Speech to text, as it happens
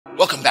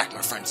Welcome back,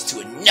 my friends,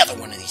 to another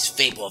one of these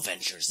Fable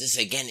adventures. This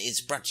again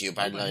is brought to you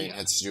by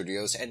Lionhead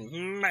Studios and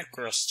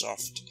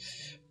Microsoft.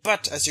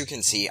 But as you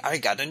can see, I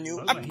got a new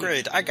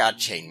upgrade. I got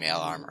chainmail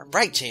armor,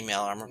 bright chainmail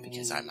armor,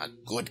 because I'm a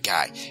good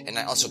guy, and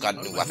I also got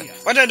a new weapon.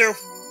 What'd I do?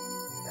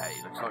 Hey,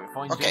 looks like a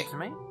fine Okay. to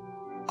me.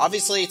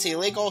 Obviously, it's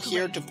illegal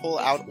here to pull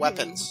out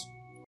weapons.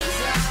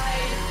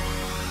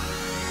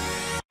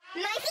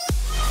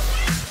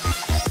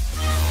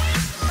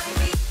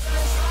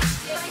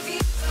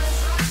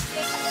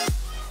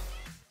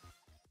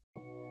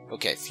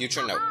 Okay,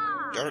 future note.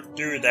 Don't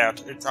do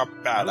that. It's a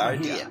bad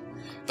idea.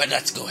 But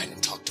let's go ahead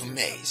and talk to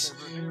Maze,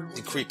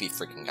 the creepy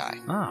freaking guy.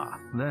 Ah,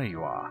 there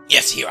you are.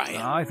 Yes, here I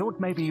am. I thought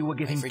maybe you were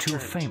getting I've too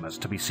returned. famous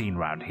to be seen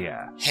round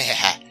here.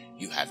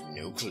 You have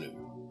no clue.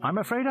 I'm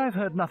afraid I've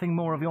heard nothing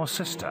more of your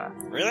sister,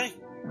 Really?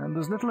 and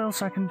there's little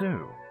else I can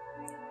do.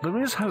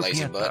 There is hope Lazy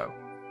yet, butt. though.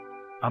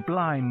 A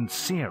blind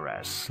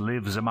seeress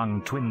lives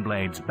among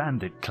Twinblade's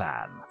bandit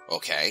clan.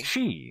 Okay.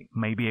 She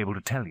may be able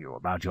to tell you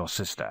about your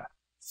sister.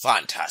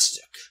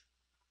 Fantastic.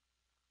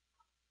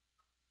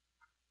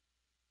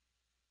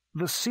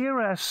 The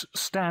seeress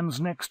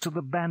stands next to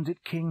the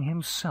bandit king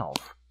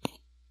himself.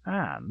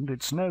 And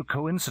it's no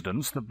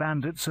coincidence the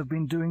bandits have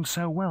been doing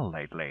so well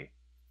lately.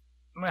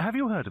 Have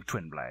you heard of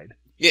Twinblade?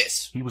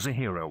 Yes. He was a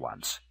hero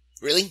once.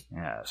 Really?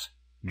 Yes.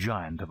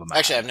 Giant of a man.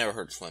 Actually, I've never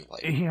heard of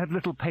Twinblade. He had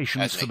little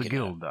patience That's for the making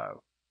it guild,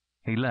 though.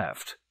 He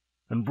left,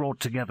 and brought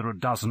together a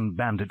dozen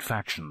bandit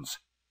factions.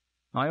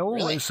 I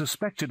always Really?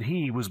 suspected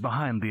he was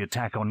behind the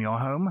attack on your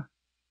home.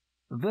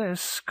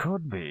 This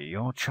could be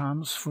your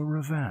chance for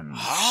revenge.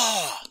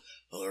 Ah,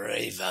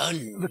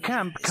 revenge. The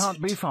camp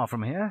can't be far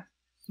from here.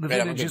 The Right,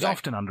 I'm a village good is guy.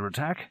 often under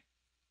attack.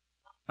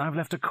 I've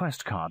left a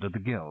quest card at the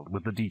guild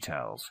with the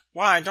details.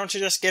 Why don't you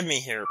just give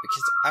me here?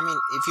 Because, I mean,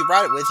 if you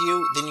brought it with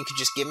you, then you could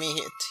just give me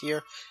it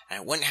here, and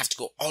I wouldn't have to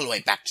go all the way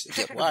back to the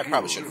guild. Well, I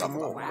probably should have done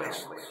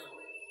that.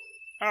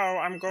 Oh,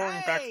 I'm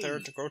going back there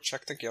to go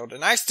check the guild,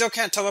 and I still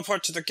can't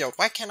teleport to the guild.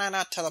 Why can I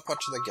not teleport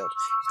to the guild?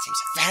 It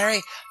seems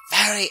very,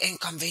 very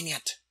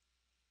inconvenient.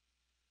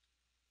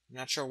 I'm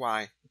not sure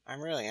why. I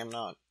really am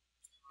not.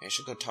 Maybe I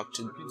should go talk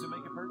to... Looking to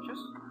make a purchase?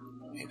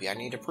 Maybe I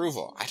need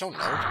approval. I don't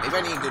know. Maybe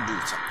I need to do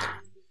something.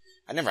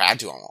 I never had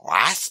to on the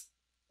last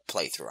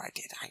playthrough I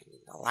did.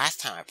 The last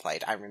time I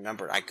played, I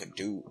remembered I could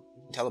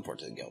teleport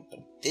to the guild, but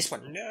this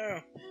one... No,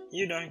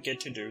 you don't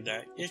get to do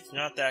that. It's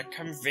not that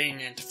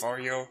convenient for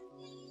you.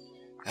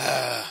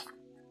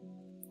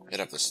 Get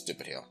up this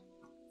stupid hill.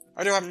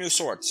 I do have a new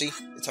sword, see?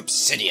 It's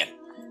obsidian,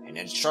 and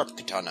it's sharp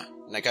katana,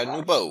 and I got a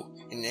new bow,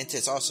 and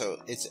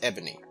it's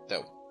ebony,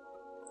 though.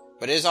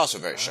 But it is also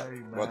very sharp.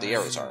 Well, the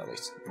arrows are, at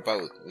least. The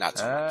bow, not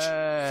so much.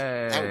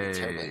 That would be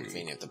terribly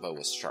inconvenient if the bow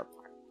was sharp.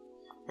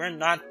 We're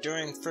not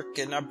doing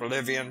frickin'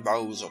 Oblivion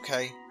bows,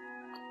 okay?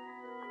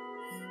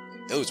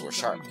 Those were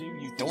sharp.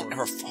 Don't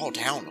ever fall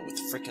down with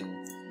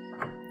frickin'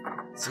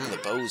 some of the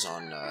bows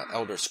on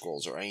Elder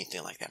Scrolls or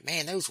anything like that.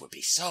 Man, those would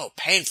be so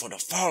painful to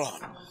fall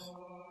on.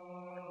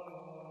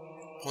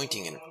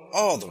 Pointing in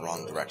all the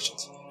wrong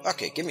directions.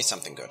 Okay, give me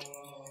something good.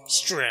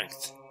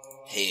 Strength,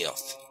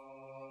 health,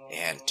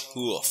 and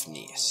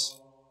toughness.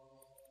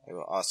 I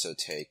will also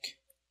take...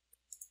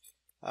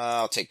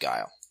 I'll take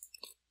Guile.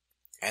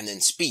 And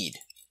then speed.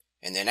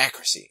 And then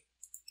accuracy.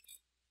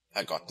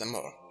 I got them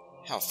all.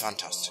 How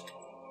fantastic.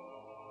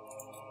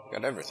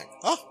 Got everything.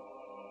 Oh!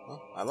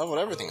 Well, I leveled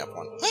everything up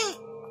one. Ah!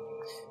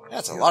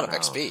 That's a lot of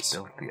XP.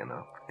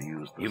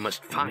 You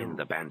must find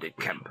the bandit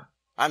camp.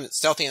 I'm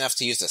stealthy enough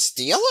to use the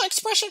steal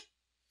expression?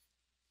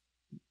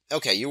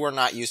 Okay, you were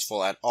not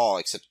useful at all,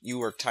 except you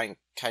were kind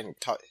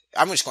of...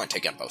 I'm just going to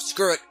take Embo.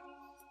 Screw it.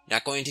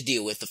 Not going to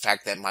deal with the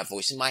fact that my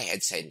voice in my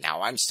head said,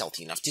 now I'm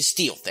stealthy enough to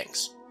steal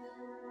things.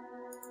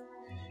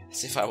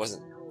 As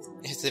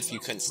if you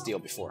couldn't steal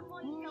before.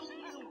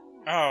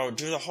 Oh,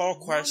 do the whole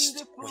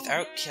quest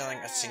without killing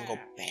a single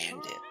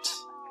bandit.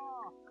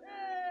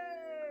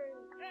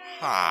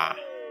 Ha.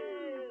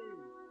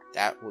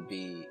 That would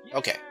be...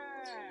 Okay.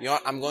 You know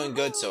what? I'm going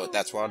good, so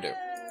that's what I'll do.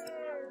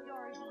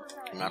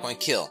 I'm not going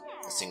to kill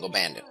a single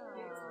bandit.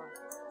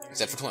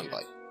 Except for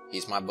Twinblade.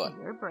 He's my bud.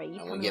 You're brave.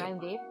 I'm going to get him.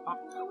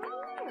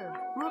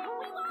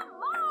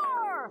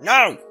 No!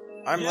 No!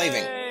 I'm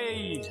leaving.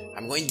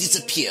 I'm going to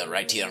disappear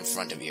right here in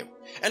front of you.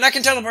 And I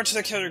can teleport to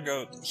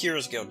the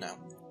Heroes Guild now.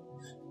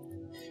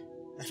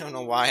 I don't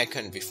know why I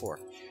couldn't before.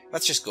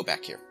 Let's just go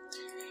back here.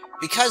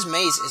 Because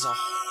Maze is a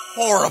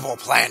horrible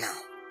planner.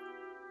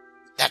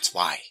 That's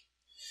why.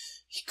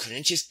 He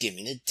couldn't just give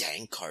me the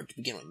dang card to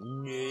begin with.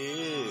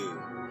 No.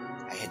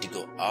 I had to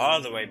go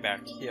all the way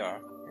back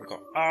here, and go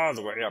all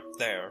the way up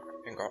there,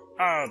 and go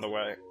all the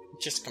way.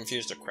 It just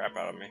confused the crap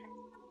out of me.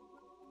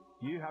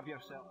 You have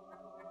yourself.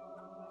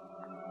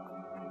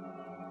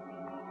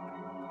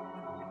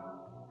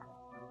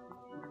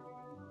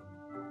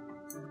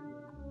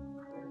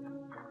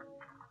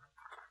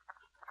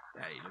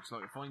 Hey, looks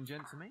like a fine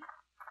gent to me.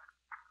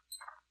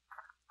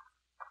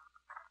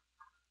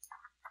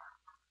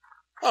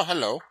 Oh,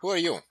 hello. Who are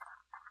you?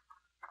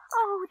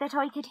 Oh, that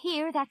I could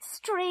hear that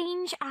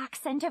strange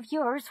accent of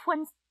yours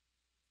once.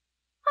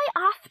 I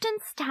often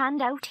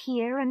stand out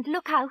here and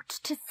look out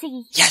to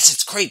sea. Yes,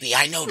 it's creepy,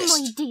 I noticed.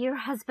 My dear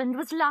husband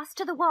was lost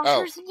to the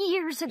waters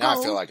years ago. Now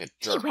I feel like a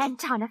jerk. He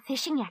went on a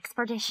fishing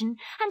expedition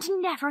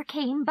and never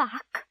came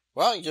back.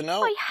 Well, you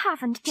know, I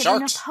haven't given up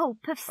sharks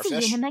hope of or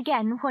seeing fish. him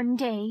again one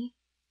day.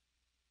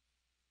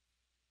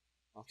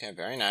 Okay,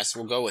 very nice.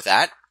 We'll go with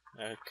that.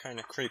 Kind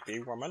of creepy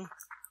woman,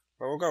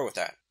 but we'll go with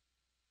that.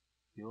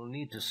 You'll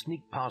need to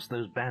sneak past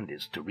those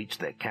bandits to reach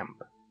their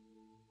camp.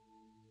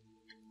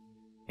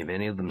 If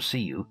any of them see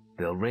you,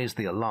 they'll raise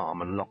the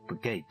alarm and lock the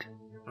gate.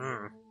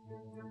 And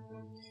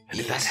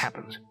if that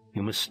happens,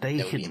 you must stay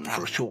hidden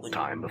for a short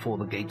time before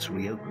the gates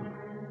reopen.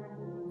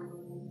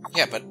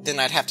 Yeah, but then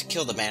I'd have to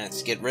kill the bandits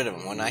to get rid of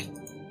them, wouldn't I?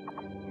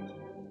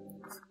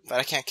 But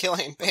I can't kill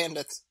any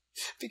bandits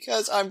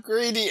because I'm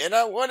greedy and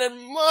I wanted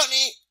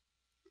money.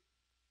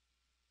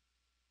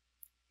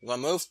 You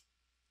wanna move?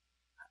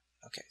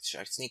 Okay, should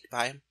I sneak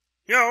by him?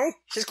 No,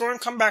 he's going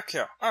to come back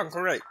here. Oh,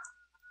 great.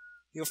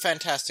 You're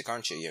fantastic,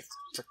 aren't you? You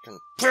frickin'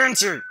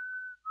 pansy!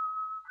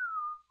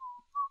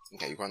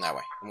 Okay, you're going that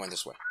way. I'm going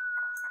this way.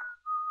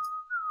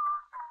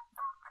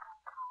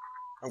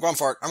 I'm going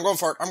for it. I'm going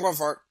for it. I'm going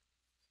for it.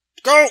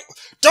 Go!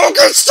 Don't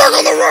get stuck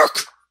on the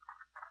rock!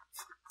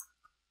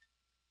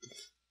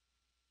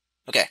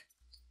 Okay.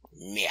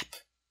 Map.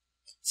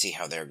 See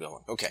how they're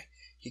going. Okay.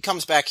 He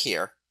comes back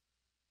here.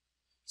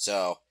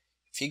 So,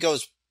 if he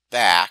goes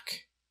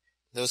back,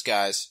 those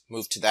guys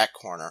move to that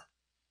corner,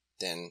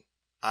 then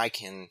I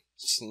can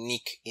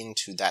sneak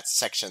into that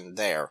section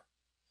there.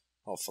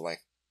 Hopefully.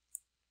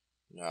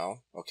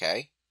 No.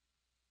 Okay.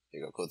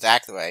 You go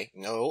that way.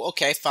 No.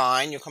 Okay,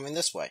 fine. You're coming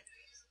this way.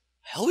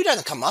 I hope he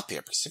doesn't come up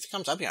here, because if he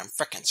comes up here, I'm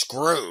frickin'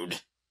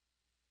 screwed.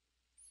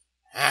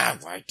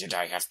 Why did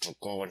I have to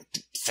go and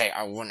say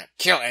I wouldn't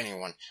kill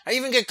anyone? I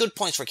even get good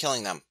points for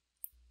killing them.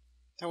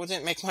 That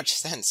wouldn't make much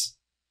sense.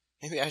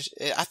 Maybe I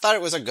thought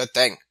it was a good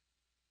thing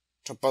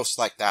to boast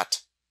like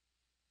that.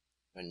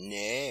 But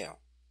no.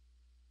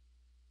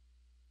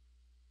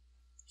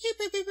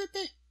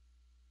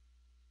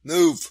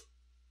 Move!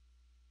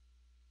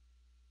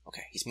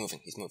 Okay, he's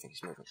moving.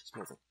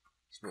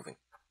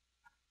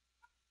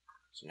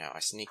 So now I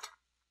sneak.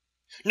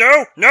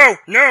 No!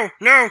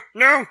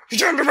 He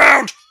turned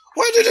around!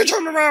 Why did he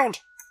turn around?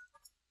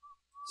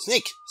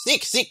 Sneak!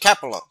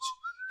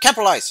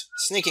 Capitalize!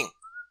 Sneaking.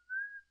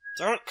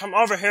 Don't come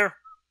over here.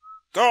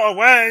 Go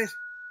away!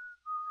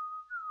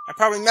 I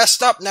probably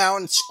messed up now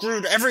and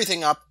screwed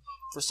everything up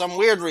for some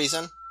weird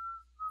reason.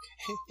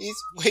 He's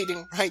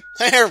waiting right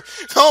there.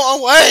 Go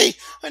away!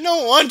 I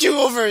don't want you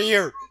over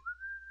here.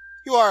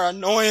 You are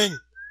annoying.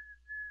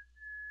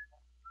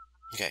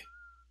 Okay,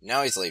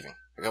 now he's leaving.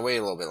 I gotta wait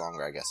a little bit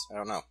longer, I guess. I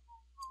don't know.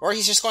 Or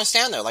he's just gonna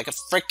stand there like a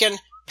frickin'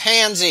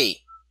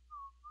 pansy.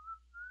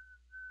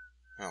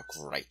 Oh,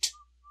 great.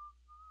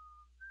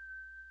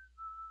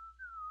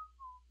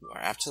 You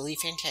are absolutely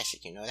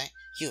fantastic, you know that?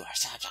 You are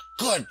such a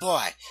good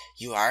boy.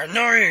 You are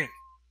annoying.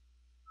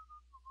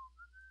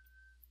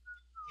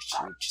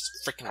 You just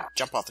frickin'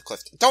 jump off the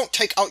cliff. Don't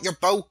take out your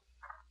bow.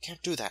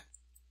 Can't do that.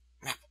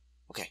 Map.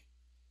 Okay.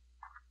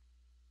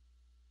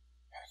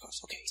 There he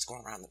goes. Okay, he's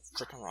going around the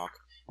frickin' rock.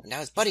 And now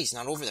his buddy's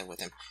not over there with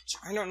him. So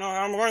I don't know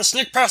how I'm going to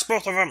sneak past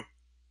both of them.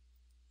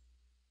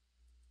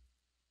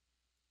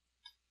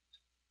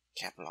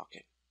 Cap lock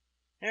it.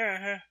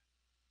 Yeah.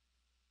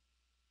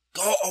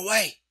 Go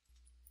away!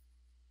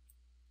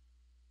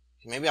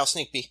 Maybe I'll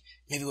sneak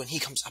maybe when he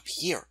comes up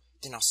here,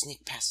 then I'll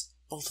sneak past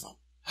both of them.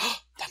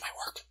 That might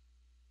work.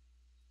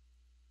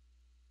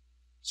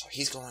 So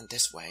he's going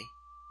this way.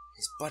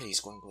 His buddy's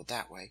going to go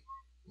that way.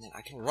 And then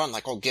I can run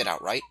like all get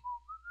out, right?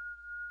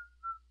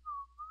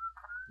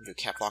 Do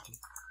cap locking.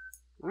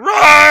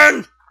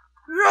 Run!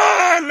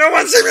 No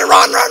one see me!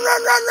 Run! I'm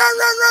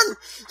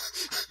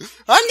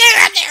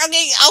there!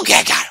 Okay,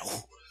 I got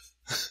it.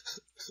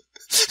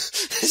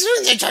 As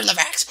soon as they turn their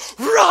backs,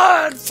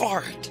 run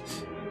for it!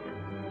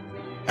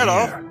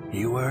 Hello? Here,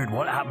 you heard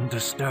what happened to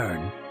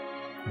Stern?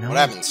 No. What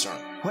happened, Stern?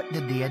 What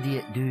did the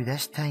idiot do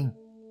this time?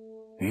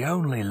 He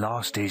only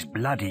lost his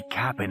bloody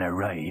cap in a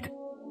raid.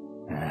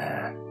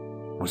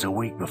 Was a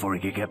week before he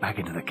could get back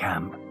into the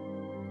camp.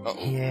 Uh-oh.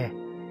 Yeah,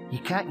 you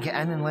can't get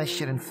in unless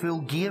you're in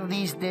full gear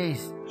these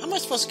days. How am I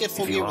supposed to get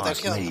full If gear you without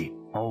ask killing me,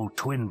 them? old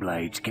Twin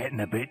Blade's getting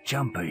a bit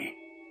jumpy.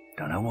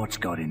 Don't know what's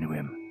got into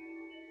him.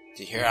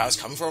 Do you hear how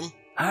it's come from?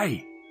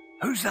 Hey,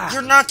 who's that?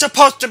 You're not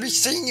supposed to be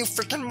seen, you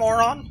freaking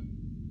moron!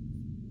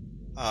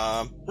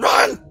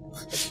 Run!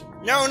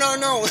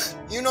 No.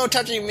 You know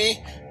touching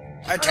me.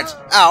 I touch.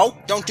 Ow!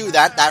 Don't do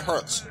that. That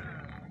hurts.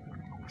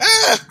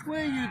 Ah!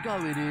 Where you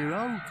going,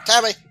 hero?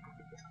 Tabby!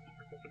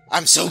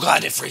 I'm so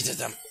glad it freezes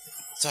them.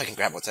 So I can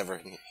grab whatever.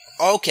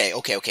 Okay.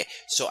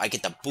 So I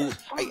get the boot.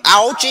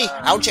 Ouchie!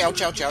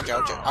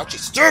 Ouchie!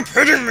 Stop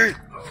hitting me!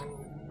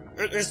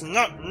 It is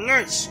not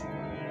nice.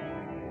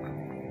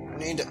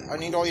 I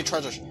need all your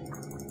treasures.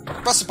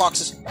 Bust the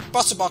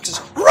boxes.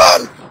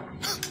 Run!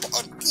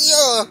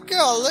 Oh,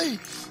 golly.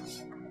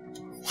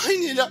 Why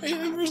did I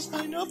ever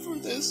sign up for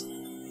this?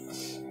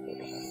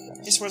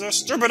 This was a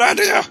stupid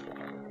idea.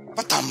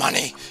 But the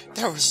money!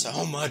 There was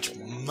so much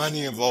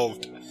money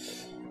involved.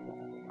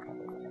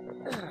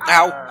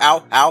 Ow,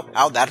 ow, ow,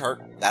 ow, that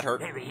hurt. That hurt.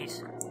 There he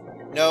is.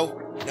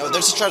 No, no,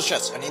 there's a treasure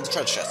chest. I need the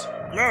treasure chest.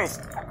 Move!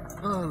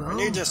 I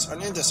need this, I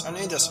need this, I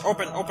need this.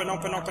 Open, open,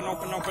 open, open,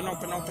 open, open,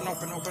 open, open,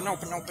 open, open,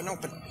 open, open,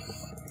 open.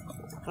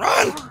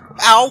 Run!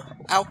 Ow,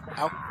 ow,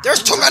 ow.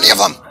 There's too many of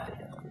them!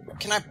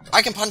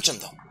 I can punch him,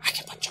 though. I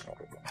can punch him.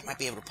 I might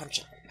be able to punch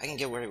him. I can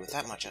get away with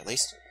that much, at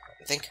least.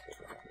 I think.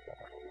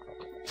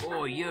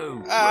 Oh,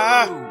 you!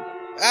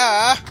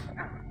 I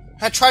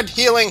tried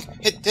healing.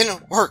 It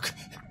didn't work.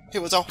 It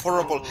was a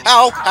horrible...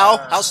 Ow,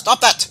 ow, ow, stop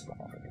that!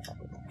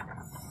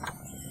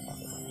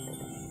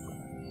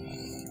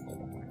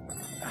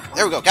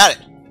 There we go, got it.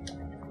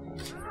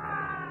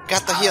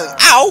 Got the healing.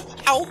 Ow!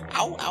 Ow!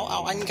 Ow! Ow!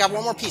 Ow! I got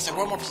one more piece. I got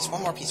one more piece.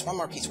 One more piece. One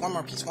more piece. One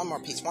more piece. One more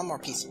piece. One more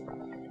piece.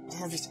 One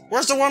more piece.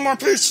 Where's the one more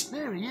piece?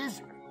 There he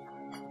is.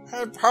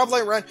 I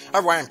probably ran. I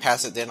ran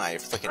past it, didn't I? You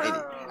freaking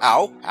idiot.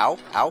 Ow! Ow!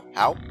 Ow!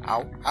 Ow!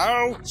 Ow!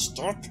 Ow!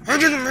 Stop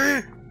hitting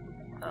me!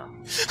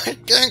 I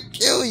can't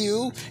kill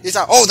you. It's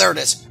out. Oh, there it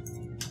is.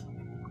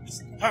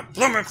 Stop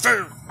blooming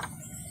food.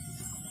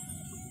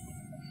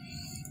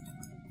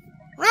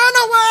 Run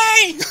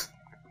away!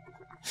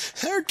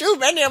 There are too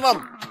many of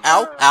them!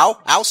 Ow,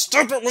 ow, ow,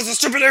 stop it with the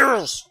stupid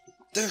arrows!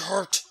 They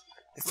hurt.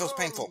 It feels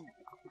painful.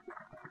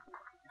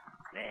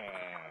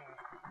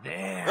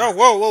 There. Oh,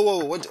 whoa, whoa,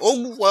 whoa. What?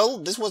 Oh, well,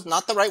 this was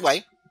not the right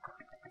way.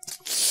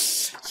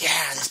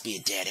 Yeah, this be a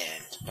dead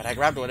end. But I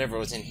grabbed whatever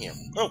was in here.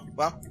 Oh,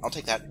 well, I'll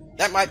take that.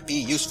 That might be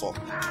useful.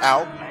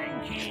 Ow.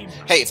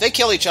 Hey, if they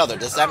kill each other,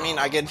 does that mean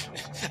I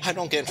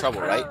don't get in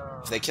trouble, right?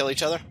 If they kill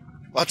each other?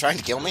 While trying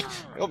to kill me?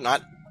 I hope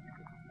not.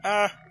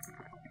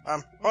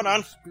 Hold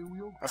on.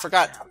 I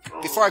forgot.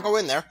 Before I go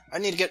in there, I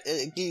need to get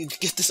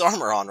this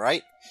armor on,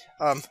 right?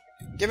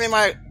 Give me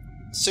my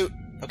suit.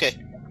 Okay.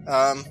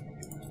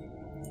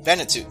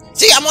 Bandit suit.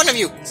 See, I'm one of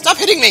you! Stop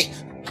hitting me!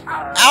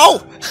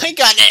 Ow! I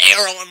got an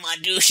arrow in my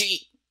douchey.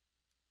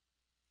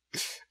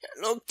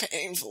 It looked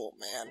painful,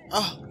 man.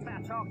 Oh.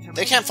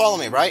 They can't follow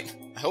me, right?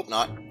 I hope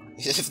not.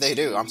 If they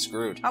do, I'm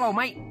screwed. Hello,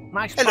 mate.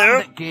 Nice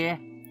Hello. bandit gear.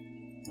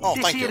 Oh,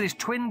 This thank here you. is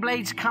Twin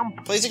Blades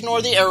Camp. Please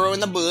ignore the arrow in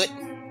the butt.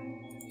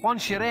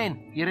 Once you're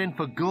in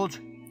for good.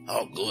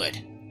 Oh,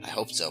 good. I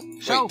hope so.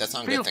 So, Wait, that's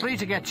not a feel good free thing.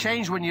 to get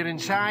changed when you're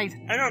inside.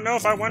 I don't know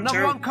if I want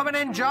Another one coming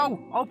in, Joe.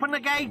 Open the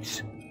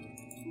gates.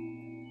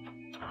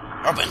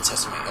 Open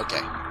sesame,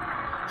 okay.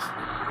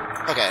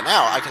 Okay,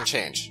 now I can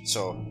change,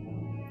 so...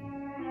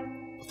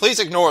 Please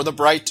ignore the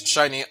bright,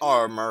 shiny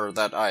armor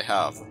that I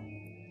have.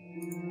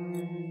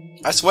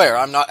 I swear,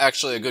 I'm not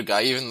actually a good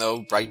guy, even though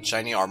bright,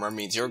 shiny armor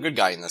means you're a good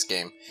guy in this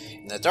game.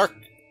 And the dark,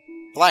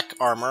 black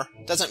armor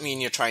doesn't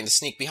mean you're trying to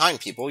sneak behind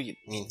people, it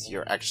means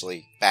you're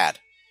actually bad.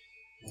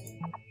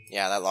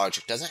 Yeah, that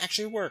logic doesn't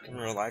actually work in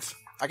real life.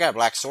 I got a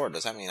black sword,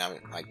 does that mean I'm,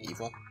 like,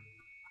 evil?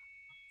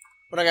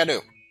 What do I gotta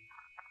do?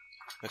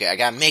 Okay, I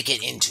gotta make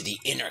it into the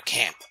inner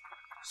camp.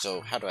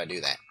 So, how do I do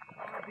that?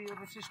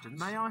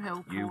 May I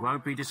help You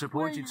won't be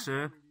disappointed,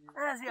 sir.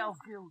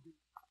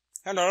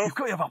 Hello? You've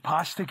got to have a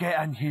pass to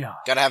get in here.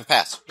 Gotta have a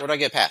pass. Where do I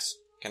get a pass?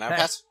 Can I have a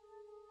pass?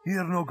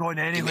 You're not going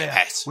me a anywhere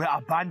pass.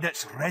 without a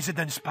bandit's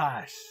residence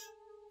pass.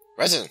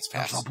 Residence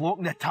There's pass. a bloke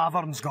in the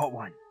tavern's got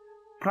one.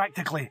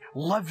 Practically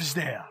lives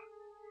there.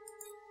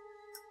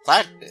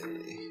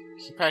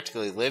 He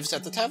practically lives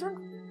at the tavern?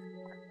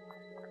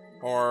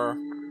 Or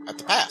at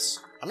the pass?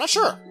 I'm not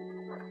sure.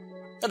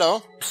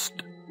 Hello? Psst.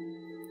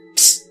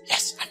 Psst.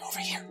 Yes, I'm over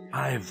here.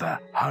 I've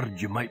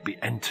heard you might be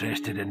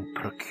interested in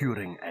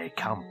procuring a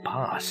camp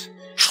pass.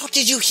 How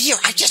did you hear?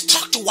 I just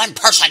talked to one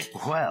person.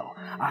 Well,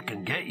 I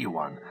can get you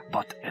one,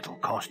 but it'll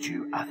cost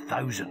you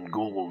 1,000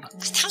 gold.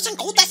 1,000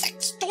 gold? That's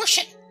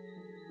extortion.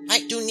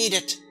 I do need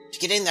it to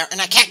get in there,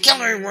 and I can't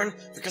kill anyone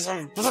because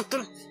I'm a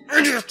fucking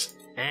idiot.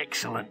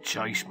 Excellent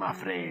choice, my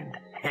friend.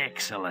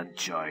 Excellent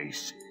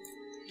choice.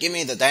 Give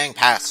me the dang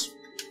pass.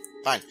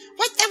 Fine.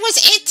 What? That was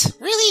it?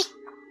 Really?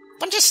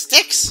 Bunch of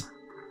sticks?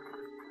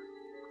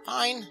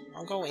 Fine,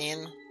 I'll go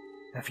in.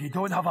 If you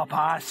don't have a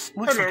pass,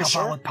 looks Hello, like a sir.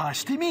 valid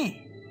pass to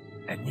me.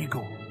 In you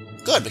go.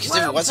 Good, because if it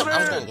Well, wasn't, I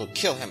was sir. going to go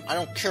kill him. I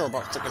don't care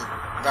about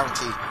freaking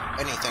bounty,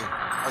 anything.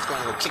 I was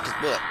going to go kick his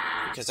butt,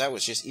 because that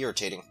was just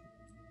irritating.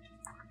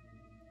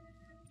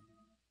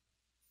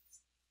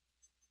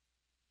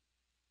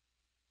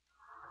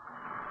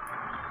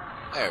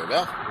 There we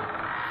go.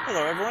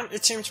 Hello, everyone.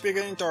 It seems to be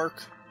getting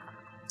dark.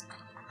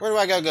 Where do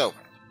I gotta go?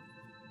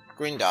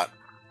 Green dot.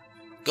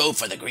 Go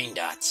for the green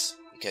dots.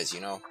 Because, you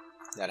know,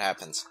 that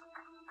happens.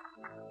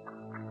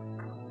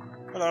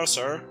 Hello,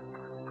 sir.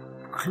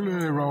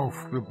 Clear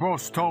off. The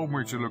boss told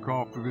me to look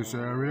after this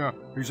area.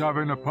 He's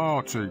having a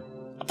party.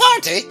 A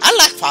party? I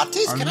like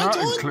parties. And Can I that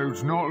join?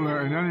 includes not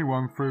letting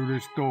anyone through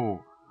this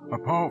door,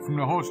 apart from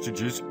the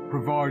hostages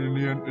providing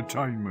the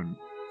entertainment.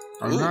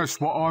 And Ooh. that's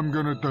what I'm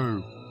gonna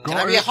do. Can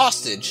I be a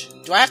hostage?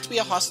 Do I have to be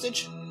a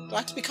hostage? Do I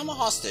have to become a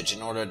hostage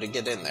in order to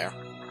get in there?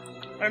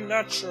 I'm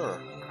not sure.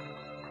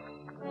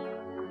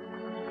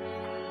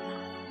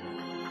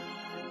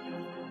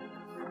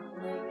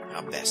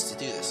 How best to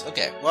do this?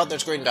 Okay, well,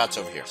 there's green dots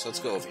over here, so let's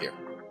go over here.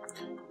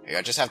 Maybe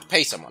I just have to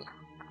pay someone.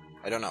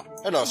 I don't know.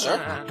 Hello,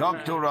 sir.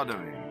 Talk to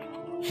Roderick.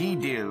 He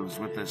deals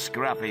with the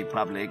scruffy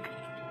public.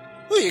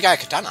 Ooh, you got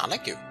a katana. I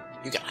like you.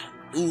 You got.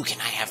 Ooh, can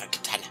I have a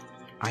katana?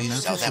 I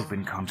notice you've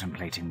been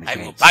contemplating the I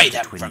will gates buy of the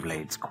that Twin from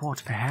Blades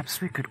Court.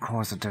 Perhaps we could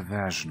cause a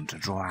diversion to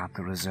draw out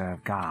the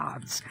reserve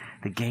guards.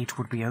 The gate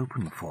would be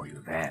open for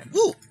you then.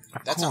 Ooh,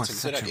 of that course,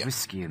 sounds like a good such idea. a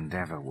risky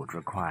endeavor would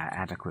require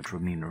adequate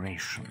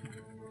remuneration.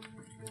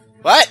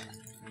 What?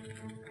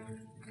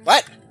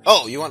 What?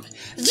 Oh, you want...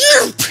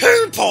 You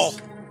people!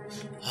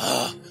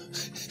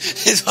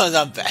 This was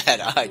a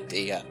bad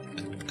idea.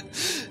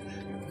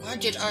 Why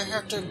did I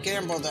have to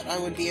gamble that I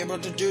would be able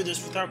to do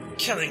this without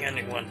killing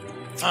anyone?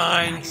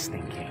 Fine. Nice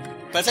thinking.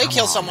 But if they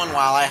kill someone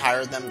while I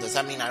hired them, does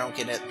that mean I don't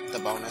get the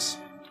bonus?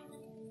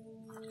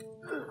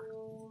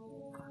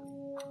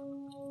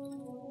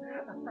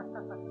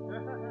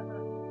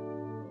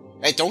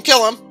 Hey, don't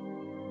kill him!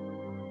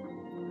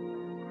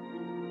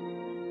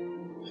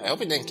 I hope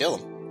he didn't kill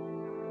him.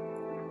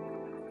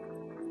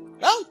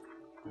 Well,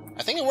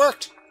 I think it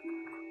worked.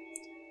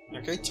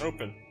 The gate's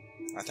open,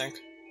 I think.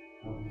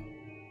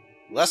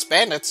 Less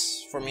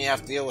bandits for me to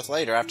have to deal with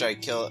later after I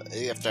kill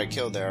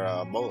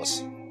their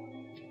bolus.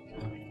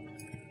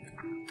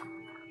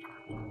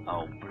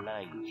 Oh,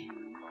 blade you.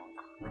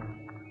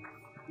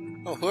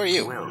 Oh, who are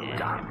you? Well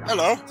done.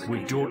 Hello.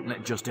 We don't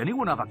let just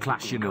anyone have a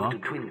clash, you know.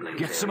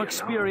 Get some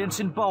experience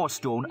in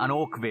Barstone and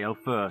Oakvale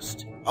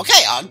first.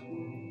 Okay, I'll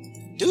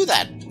do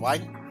that. Why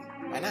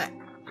not?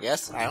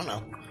 Yes, I don't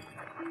know.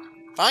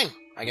 Fine.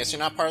 I guess you're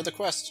not part of the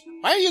quest.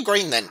 Why are you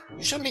green then?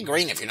 You shouldn't be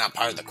green if you're not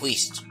part of the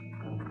quest.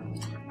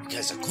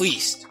 Because a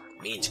quest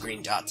means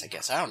green dots, I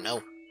guess. I don't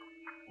know.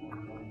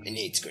 It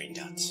needs green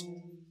dots.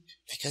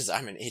 Because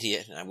I'm an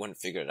idiot and I wouldn't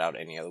figure it out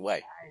any other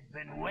way. I've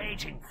been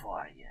waiting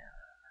for you.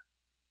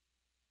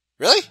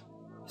 Really?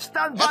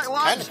 Stand That's back,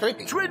 lads. kind of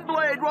creepy. Twin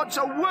Blade wants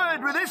a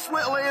word with this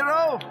little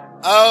hero.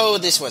 Oh,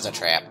 this was a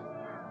trap.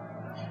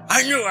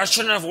 I knew I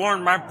shouldn't have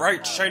worn my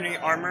bright, shiny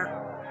armor.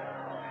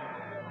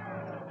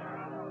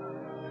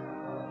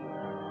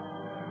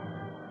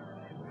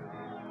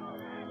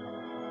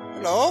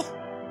 Hello?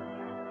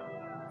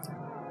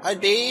 I'd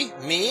be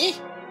me,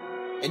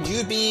 and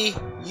you'd be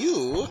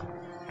you.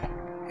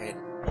 And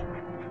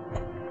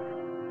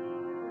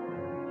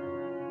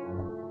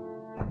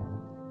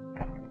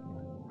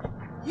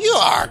you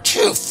are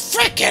too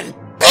frickin'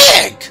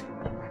 big!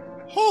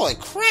 Holy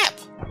crap!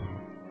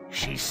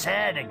 She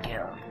said a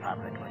guild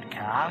puppet would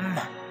come,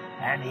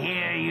 and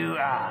here you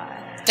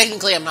are.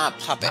 Technically, I'm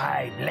not a puppet.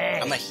 My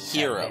blades I'm a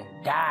hero. have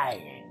been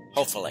dying.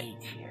 Hopefully. to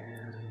meet you.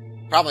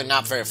 Probably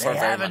not for very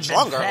haven't much been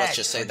longer, fed let's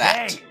just say for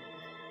that. days.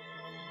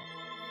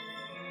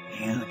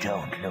 You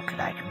don't look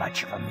like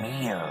much of a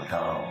meal,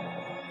 though.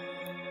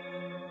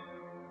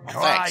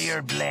 Draw thanks.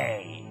 your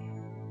blade,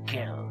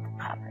 guild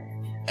puppet.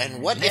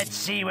 And what Let's if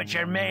see what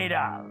you're made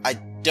of. I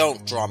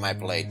don't draw my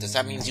blade? Does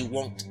that mean you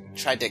won't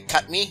try to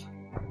cut me?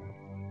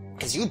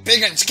 Because you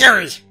big and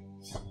scary!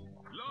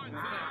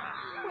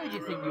 Where do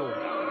you think you're...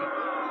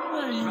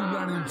 Where are you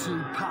running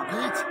to,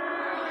 puppet?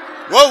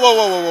 Whoa, whoa,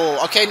 whoa, whoa,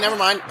 whoa. Okay, never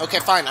mind. Okay,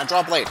 fine. I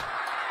draw a blade.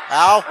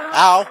 Ow,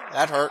 ow.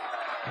 That hurt.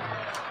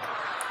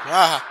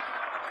 Ah.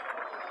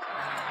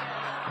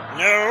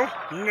 No,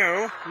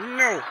 no,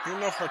 no. You're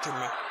not hurting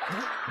me.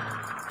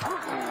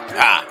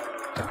 Ah.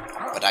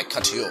 But I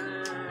cut you.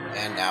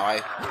 And now I...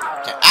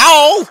 Okay.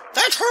 Ow!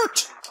 That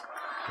hurt!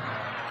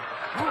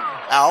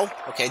 Ow.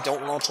 Okay,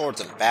 don't roll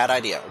towards him. Bad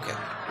idea. Okay.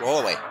 Roll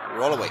away.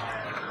 Roll away.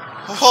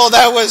 Oh,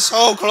 that was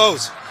so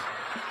close.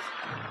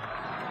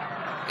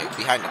 Okay,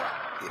 behind him.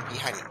 Get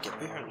behind him. Get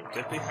behind him.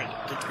 Get behind him.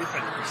 Get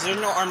behind him.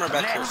 There's no armor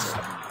back here, sir.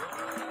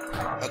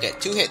 Okay,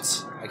 2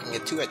 hits. I can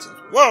get 2 hits in.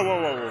 Whoa,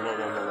 whoa, whoa, whoa, whoa,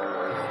 whoa, whoa,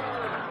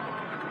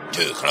 whoa.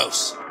 Too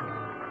close.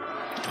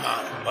 Come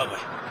on, Bubba.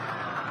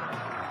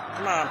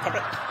 Come on,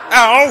 puppet.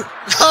 Ow!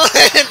 Don't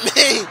hit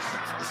me!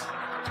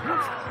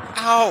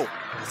 Ow!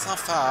 It's not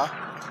far.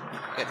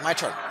 Okay, my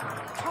turn.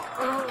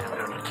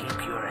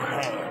 Keep your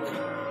head.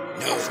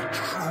 No.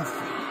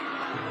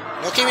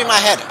 No, keep me my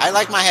head. I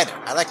like my head.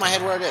 I like my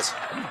head where it is.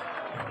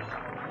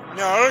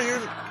 No, you...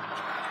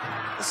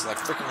 This is like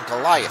freaking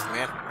Goliath,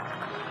 man.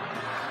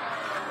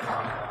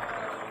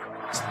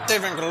 It's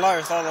David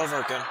Goliath all over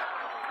again.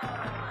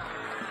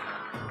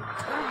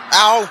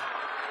 Ow!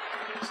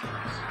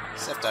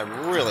 Except I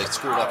really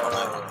screwed up on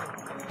that one.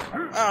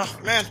 Oh,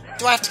 man.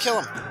 Do I have to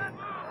kill him?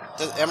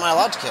 Am I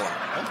allowed to kill him?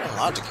 I hope I'm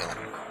allowed to kill him.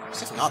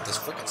 Because if not, this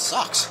freaking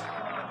sucks.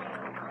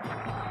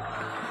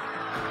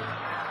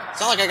 It's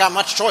not like I got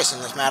much choice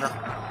in this matter.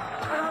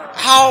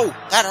 Ow!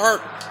 That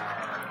hurt!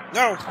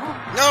 No!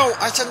 No!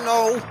 I said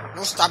no!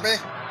 No, stop it!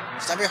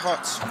 Stop it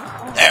hurts.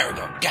 There we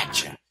go.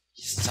 Gotcha!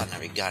 You son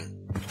of a gun.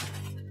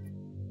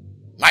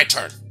 My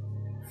turn.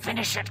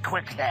 Finish it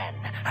quick, then.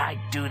 I'd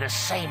do the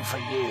same for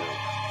you.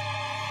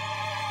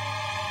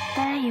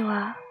 There you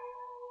are.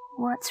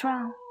 What's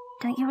wrong?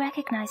 Don't you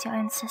recognize your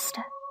own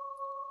sister?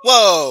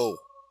 Whoa!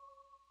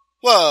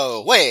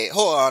 Whoa! Wait,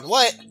 hold on,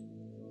 what?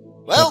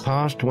 Well, I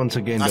passed once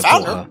again I before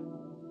found her. her.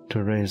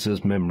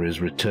 Teresa's memories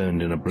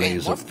returned in a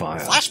blaze Hey, of fire.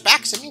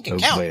 flashbacks, I mean, can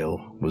count. Oakvale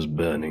was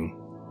burning.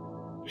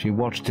 She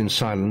watched in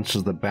silence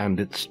as the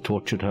bandits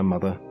tortured her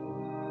mother,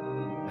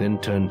 then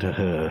turned to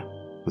her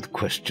with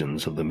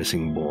questions of the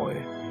missing boy.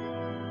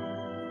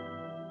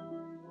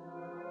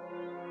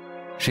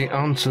 She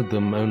answered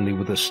them only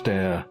with a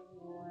stare,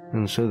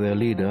 and so their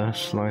leader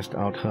sliced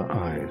out her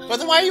eyes. But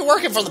then why are you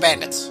working for the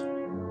bandits?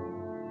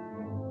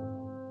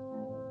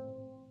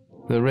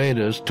 The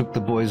raiders took the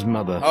boy's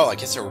mother I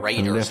guess they're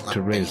raiders, and left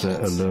Teresa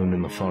alone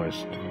in the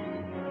forest.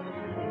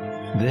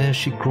 There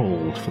she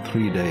crawled for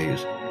 3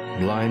 days,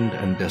 blind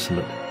and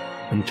desolate,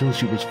 until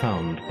she was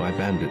found by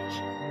bandits.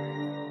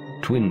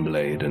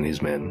 Twinblade and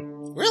his men.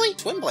 Really?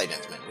 Twinblade and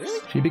his men?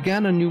 Really? She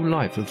began a new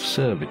life of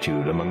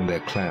servitude among their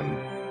clan.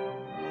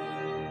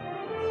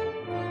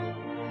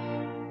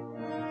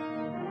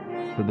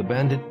 But the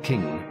bandit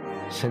king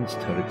sensed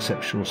her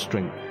exceptional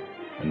strength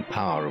and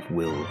power of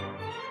will,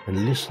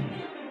 and listened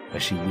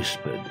as she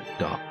whispered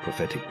dark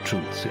prophetic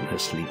truths in her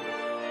sleep.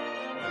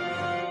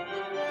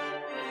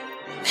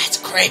 That's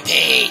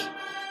creepy!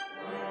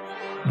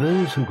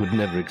 Those who could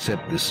never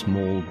accept this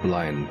small,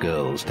 blind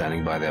girl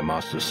standing by their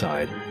master's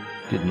side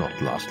did not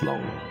last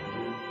long.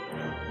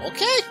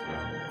 Okay.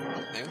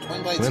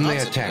 When they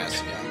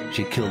attacked,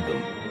 she killed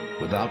them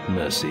without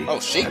mercy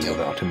and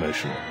without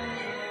emotion.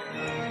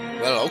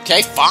 Well,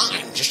 okay,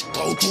 fine. Just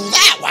go do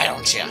that, why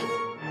don't you?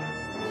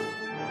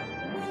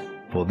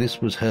 For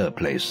this was her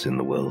place in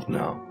the world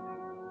now.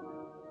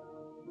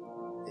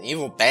 An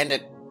evil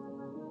bandit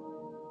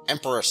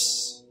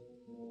empress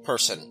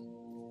person.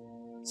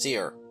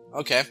 Seer.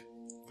 Okay,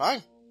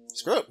 fine.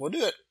 Screw it, we'll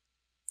do it.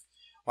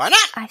 Why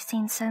not? I've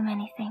seen so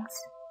many things.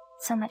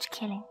 So much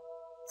killing.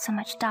 So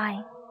much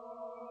dying.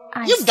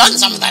 You've done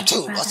some of that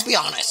too, let's be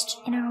honest.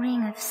 In a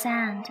ring of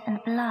sand and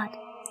blood.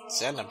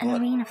 Sand and blood?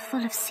 An arena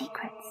full of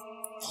secrets.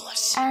 Full of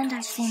secrets. And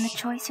I've seen the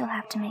choice you'll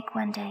have to make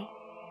one day.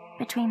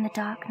 Between the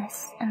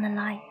darkness and the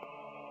light.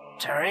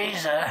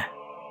 Teresa?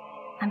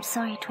 I'm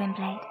sorry,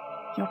 Twinblade.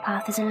 Your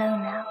path is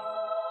alone now.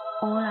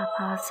 All our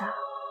paths are.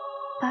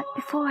 But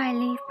before I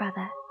leave,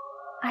 brother,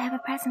 I have a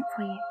present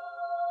for you.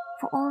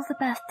 For all the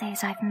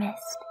birthdays I've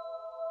missed.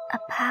 A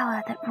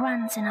power that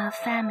runs in our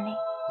family.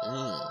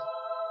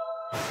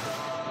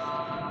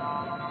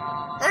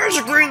 There's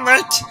a green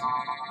light!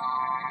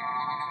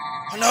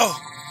 Oh no!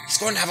 He's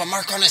going to have a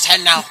mark on his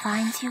head now. It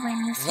finds you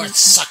when you I'm going to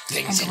suck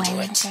things and into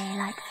when it. the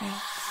daylight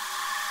fades.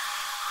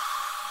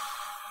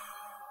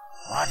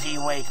 What are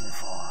you waiting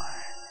for?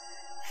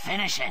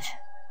 Finish it,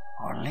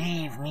 or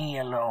leave me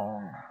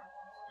alone.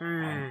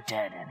 I'm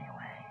dead anyway.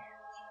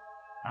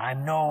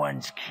 I'm no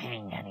one's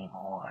king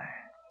anymore.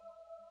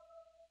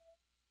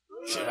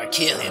 Should I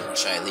kill him or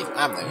should I leave him?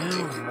 I'm not going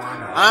to.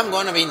 I'm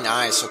going to be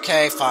nice,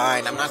 okay?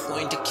 Fine. I'm not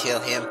going to kill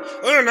him.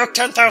 Oh, look,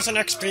 10,000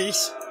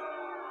 XPs.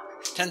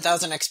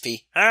 10,000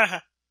 XP. Haha.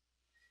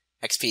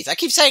 XPs. I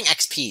keep saying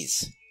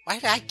XPs. Why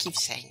do I keep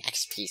saying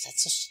XPs?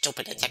 That's so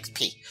stupid. It's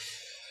XP.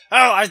 Oh,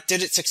 I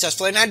did it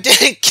successfully and I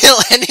didn't kill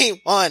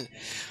anyone.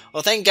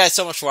 Well, thank you guys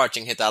so much for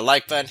watching. Hit that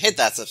like button. Hit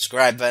that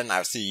subscribe button.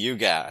 I'll see you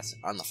guys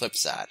on the flip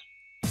side.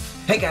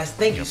 Hey guys,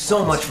 thank you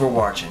so much for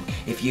watching.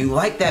 If you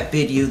like that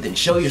video, then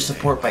show your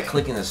support by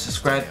clicking the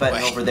subscribe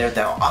button over there.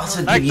 That'll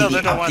also give you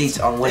the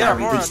updates on when I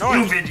release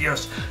new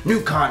videos,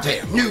 new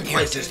content, new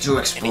places to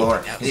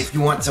explore. And if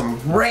you want some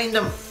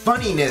random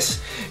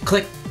funniness,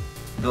 click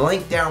the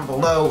link down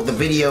below the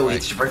video.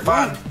 It's super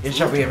fun. It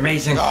shall be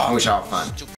amazing. We shall have fun.